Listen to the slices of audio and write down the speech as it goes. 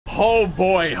Oh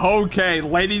boy, okay,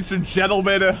 ladies and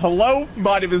gentlemen, hello,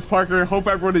 my name is Parker. Hope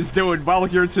everyone is doing well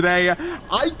here today.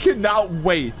 I cannot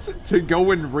wait to go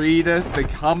and read the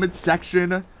comment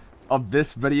section of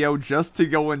this video just to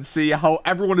go and see how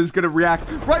everyone is going to react.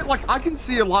 Right, like, I can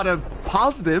see a lot of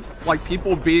positive, like,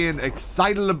 people being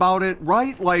excited about it,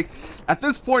 right? Like, at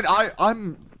this point,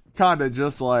 I'm kind of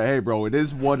just like, hey, bro, it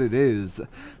is what it is.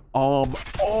 Oh,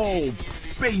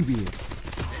 baby.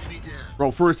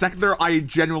 Bro, for a second there, I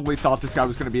genuinely thought this guy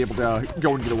was going to be able to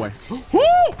go and get away.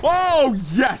 Oh,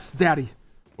 yes, daddy.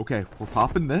 Okay, we're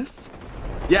popping this.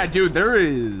 Yeah, dude, there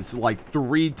is like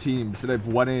 3 teams that have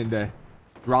went in,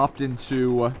 dropped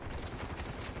into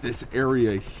this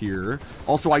area here.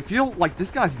 Also, I feel like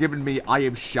this guy's giving me I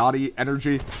am shoddy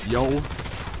energy. Yo.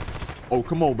 Oh,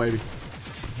 come on, baby.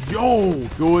 Yo,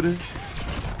 good.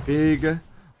 Big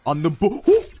on the book.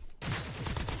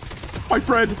 My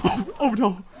friend. Oh,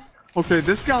 no. Okay,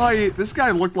 this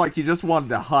guy looked like he just wanted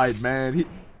to hide, man.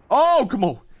 Oh, come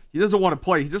on. He doesn't want to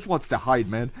play. He just wants to hide,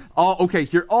 man. Oh, okay,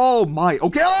 here. Oh, my.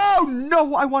 Okay. Oh,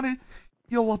 no. I want to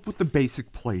heal up with the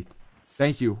basic plate.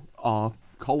 Thank you. Call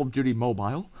of Duty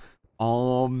Mobile.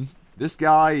 This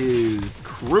guy is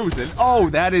cruising. Oh,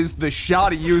 that is the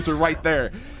shoddy user right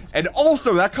there. And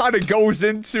also, that kind of goes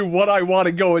into what I want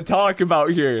to go and talk about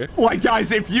here. Like,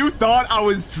 guys, if you thought I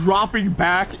was dropping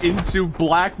back into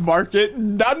black market,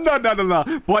 no.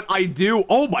 But I do.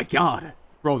 Oh, my God.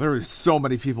 Bro, there is so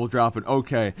many people dropping.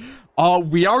 Okay.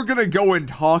 We are going to go and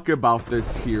talk about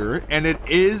this here. And it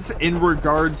is in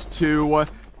regards to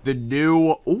the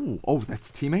new... Oh,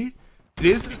 that's teammate? It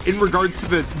is in regards to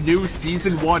the new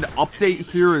Season 1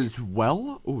 update here as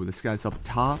well. Oh, this guy's up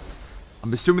top.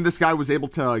 I'm assuming this guy was able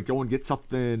to go and get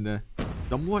something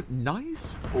somewhat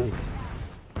nice. Oh.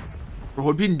 Bro, it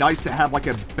would be nice to have like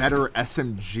a better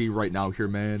SMG right now here,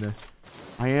 man.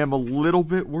 I am a little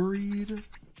bit worried.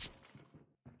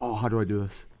 Oh, how do I do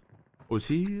this? Oh, is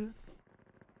he?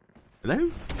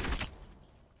 Hello?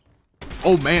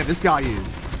 Oh, man, this guy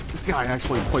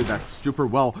actually played that super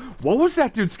well. What was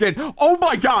that dude's skin? Oh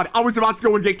my God, I was about to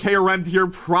go and get KRM'd here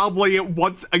probably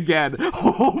once again.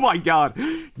 Oh my God,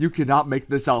 you cannot make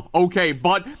this up. Okay,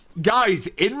 but guys,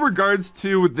 in regards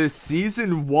to the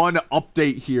Season 1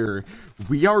 update here,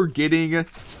 we are getting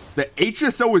the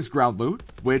HSO is ground loot,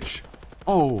 which,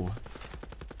 oh,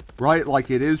 right,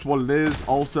 like it is what it is.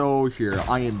 Also, here,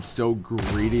 I am so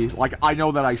greedy. Like, I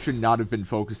know that I should not have been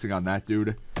focusing on that,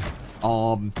 dude.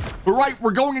 But right, we're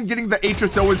going and getting the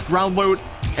HSO as ground loot,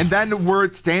 and then where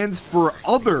it stands for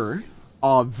other,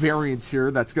 variants here,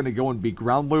 that's gonna go and be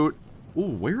ground loot. Ooh,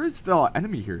 where is the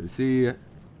enemy here? Is he,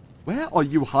 where are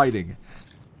you hiding?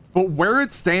 But where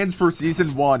it stands for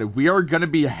Season 1, we are gonna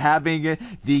be having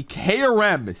the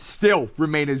KRM still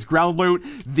remain as ground loot,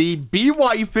 the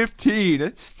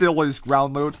BY-15 still is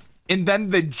ground loot, and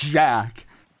then the Jack.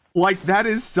 Like, that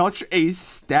is such a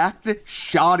stacked,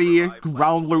 shoddy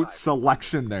ground loot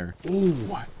selection there. Ooh,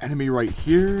 enemy right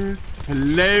here.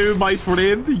 Hello, my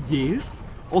friend. Yes.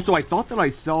 Also, I thought that I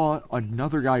saw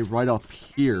another guy right up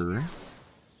here.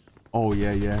 Oh,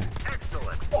 yeah.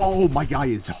 Oh, my guy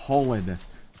is hauling.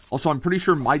 Also, I'm pretty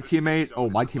sure my teammate... Oh,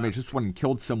 my teammate just went and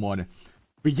killed someone.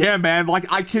 But yeah, man, like,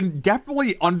 I can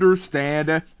definitely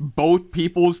understand both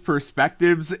people's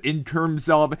perspectives in terms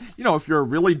of, you know, if you're a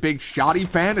really big shoddy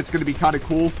fan, it's going to be kind of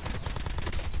cool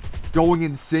going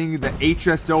and seeing the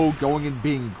HSO going and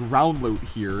being ground loot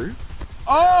here.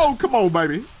 Oh, come on,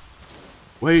 baby.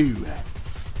 Wait.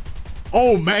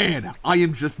 Oh, man, I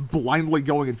am just blindly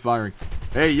going and firing.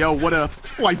 Hey, yo, what up?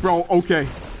 Like, bro, okay.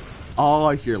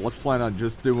 Here, let's plan on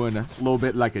just doing a little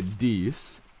bit like a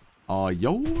D's.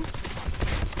 Yo.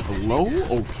 Hello?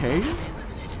 Okay.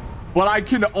 But I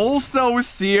can also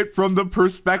see it from the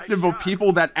perspective of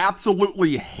people that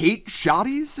absolutely hate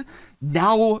shotties.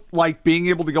 Now, like, being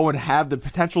able to go and have the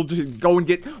potential to go and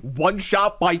get one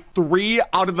shot by 3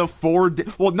 out of the 4.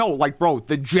 Well, no, like, bro,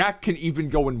 the Jack can even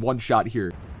go in one shot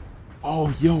here.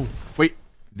 Oh, yo. Wait,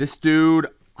 this dude,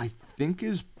 I think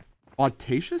is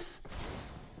audacious?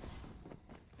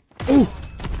 Oh,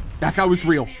 that guy was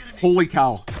real. Holy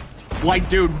cow.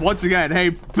 Like, dude, once again,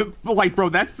 hey, like, bro,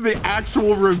 that's the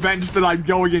actual revenge that I'm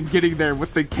going and getting there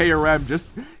with the KRM. Just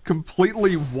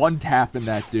completely one-tapping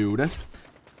that dude.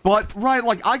 But, right,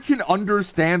 like, I can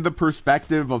understand the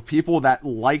perspective of people that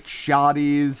like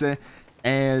shotties.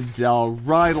 And,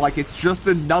 right, like, it's just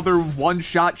another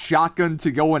one-shot shotgun to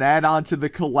go and add on to the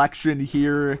collection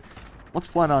here. Let's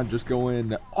plan on just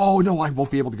going... Oh, no, I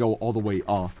won't be able to go all the way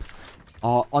up.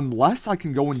 Unless I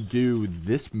can go and do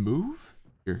this move.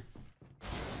 Here.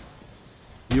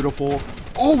 Beautiful.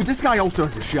 Oh, this guy also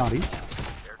has a shotty.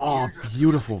 Oh,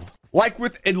 beautiful. Like,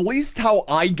 with at least how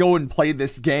I go and play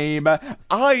this game,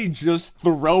 I just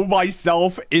throw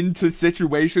myself into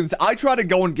situations. I try to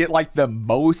go and get, like, the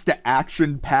most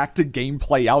action-packed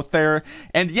gameplay out there.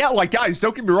 And yeah, like, guys,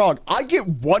 don't get me wrong. I get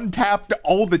one-tapped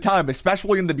all the time,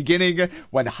 especially in the beginning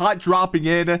when hot dropping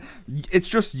in. It's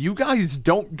just you guys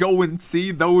don't go and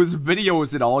see those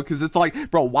videos at all, because it's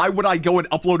like, bro, why would I go and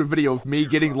upload a video of me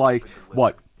getting, like,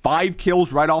 what? 5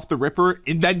 kills right off the ripper,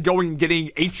 and then going and getting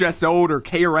HS0'd or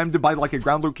KRM'd by like a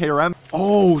ground loop KRM.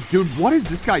 Oh, dude, what is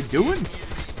this guy doing?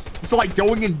 It's like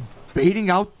going and baiting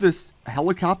out this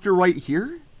helicopter right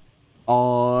here.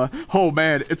 Oh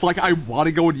man, it's like I want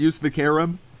to go and use the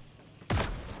KRM.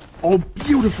 Oh,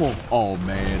 beautiful. Oh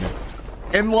man.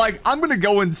 And like, I'm gonna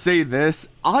go and say this,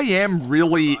 I am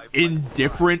really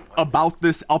indifferent about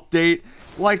this update.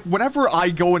 Like, whenever I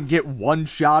go and get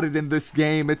one-shotted in this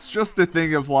game, it's just a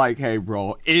thing of like, hey,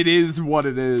 bro, it is what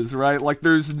it is, right? Like,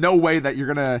 there's no way that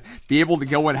you're gonna be able to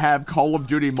go and have Call of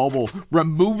Duty Mobile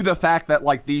remove the fact that,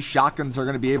 like, these shotguns are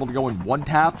gonna be able to go in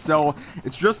one-tap. So,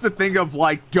 it's just a thing of,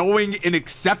 like, going and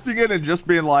accepting it and just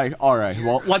being like, all right,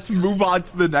 well, let's move on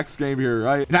to the next game here,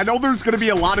 right? And I know there's gonna be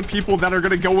a lot of people that are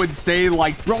gonna go and say,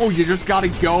 like, bro, you just gotta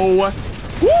go,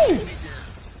 woo!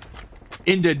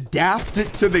 And adapt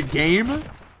it to the game.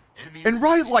 And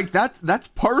right, like, that's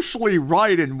partially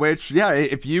right, in which, yeah,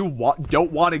 if you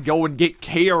don't want to go and get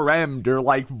KRM'd or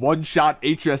like one-shot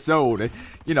HSO'd,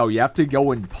 you know, you have to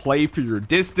go and play for your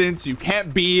distance. You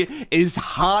can't be as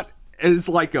hot as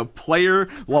like a player,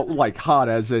 well, like hot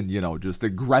as in, you know, just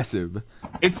aggressive.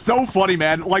 It's so funny,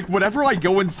 man. Like, whenever I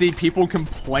go and see people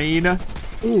complain,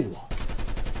 ooh,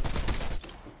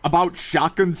 about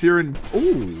shotguns here, and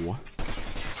ooh,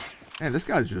 man, this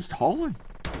guy's just hauling.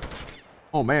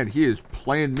 Oh man, he is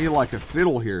playing me like a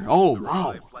fiddle here. Oh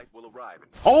wow.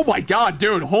 Oh my god,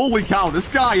 dude, holy cow, this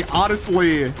guy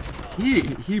honestly,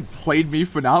 he played me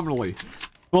phenomenally.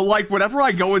 But like, whenever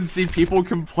I go and see people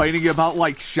complaining about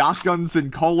like shotguns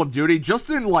in Call of Duty, just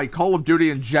in like Call of Duty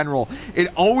in general, it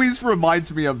always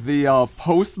reminds me of the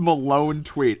Post Malone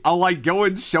tweet. I'll like go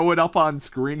and show it up on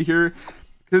screen here,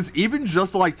 because even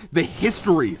just like the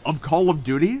history of Call of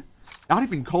Duty, not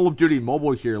even Call of Duty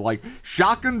Mobile here, like,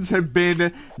 shotguns have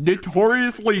been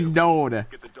notoriously known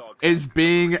as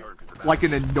being, like,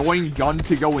 an annoying gun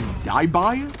to go and die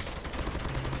by.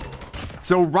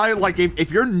 So, right, like, if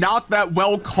you're not that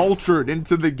well cultured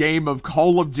into the game of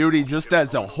Call of Duty just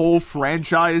as a whole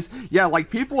franchise, yeah, like,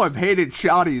 people have hated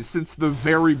shotties since the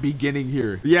very beginning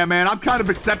here. Yeah, man, I'm kind of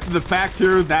accepting the fact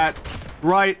here that,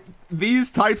 right,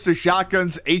 these types of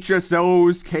shotguns,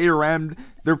 HSOs, KRM,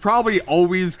 they're probably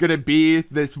always gonna be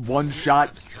this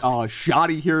one-shot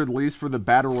shotty here, at least for the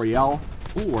Battle Royale.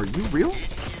 Oh, are you real?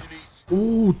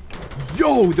 Oh,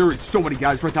 yo, there are so many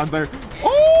guys right down there.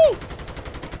 Oh!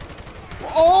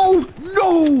 Oh,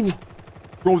 no!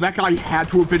 Bro, that guy had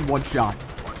to have been one shot.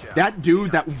 That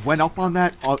dude that went up on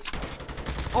that,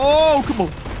 oh, come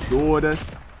on. Good.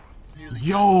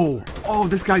 Yo. Oh,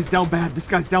 this guy's down bad. This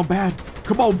guy's down bad.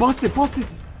 Come on, bust it, bust it.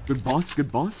 Good bust,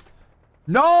 good bust.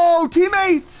 No,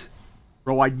 teammates!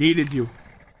 Bro, I needed you.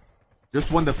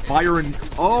 Just when the fire and...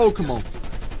 Oh, come on.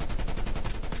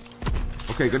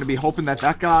 Okay, gonna be hoping that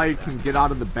that guy can get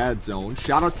out of the bad zone.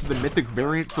 Shout out to the Mythic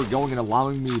variant for going and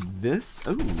allowing me this.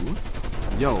 Oh.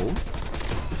 Yo.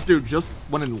 This dude just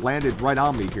went and landed right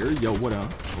on me here. Yo, what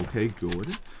up? Okay,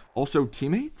 good. Also,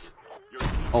 teammates?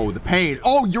 Oh, the pain.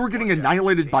 Oh, you were getting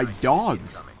annihilated by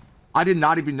dogs. I did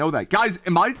not even know that. Guys,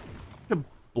 am I to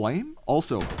blame?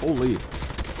 Also, holy.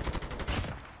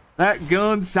 That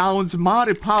gun sounds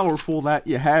mighty powerful that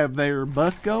you have there,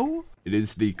 bucko. It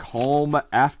is the calm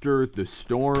after the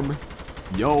storm.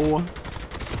 Yo.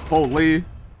 Holy.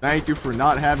 Thank you for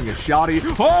not having a shotty.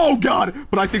 Oh, God.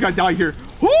 But I think I die here.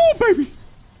 Oh, baby.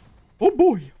 Oh,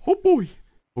 boy. Oh, boy.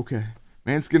 Okay.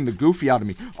 Man's getting the goofy out of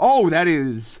me. Oh, that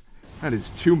is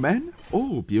 2 men.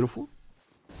 Oh, beautiful.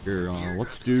 Here,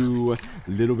 let's do a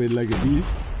little bit like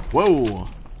this. Whoa.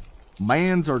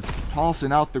 Mans are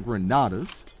tossing out the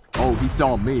granadas. Oh, he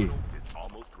saw me.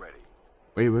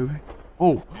 Wait, wait, wait.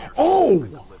 Oh.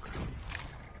 Oh!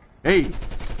 Hey,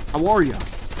 how are ya?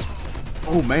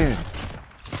 Oh, man.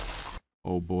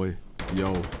 Oh, boy.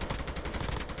 Yo.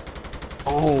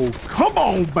 Oh, come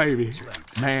on, baby.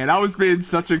 Man, I was being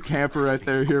such a camper right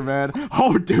there here, man.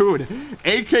 Oh, dude.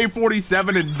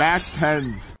 AK-47 and MAC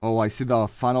 10s. Oh, I see the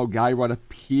final guy right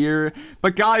up here.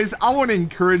 But, guys, I want to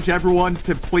encourage everyone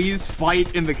to please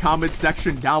fight in the comment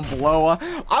section down below.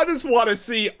 I just want to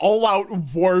see all-out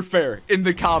warfare in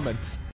the comments.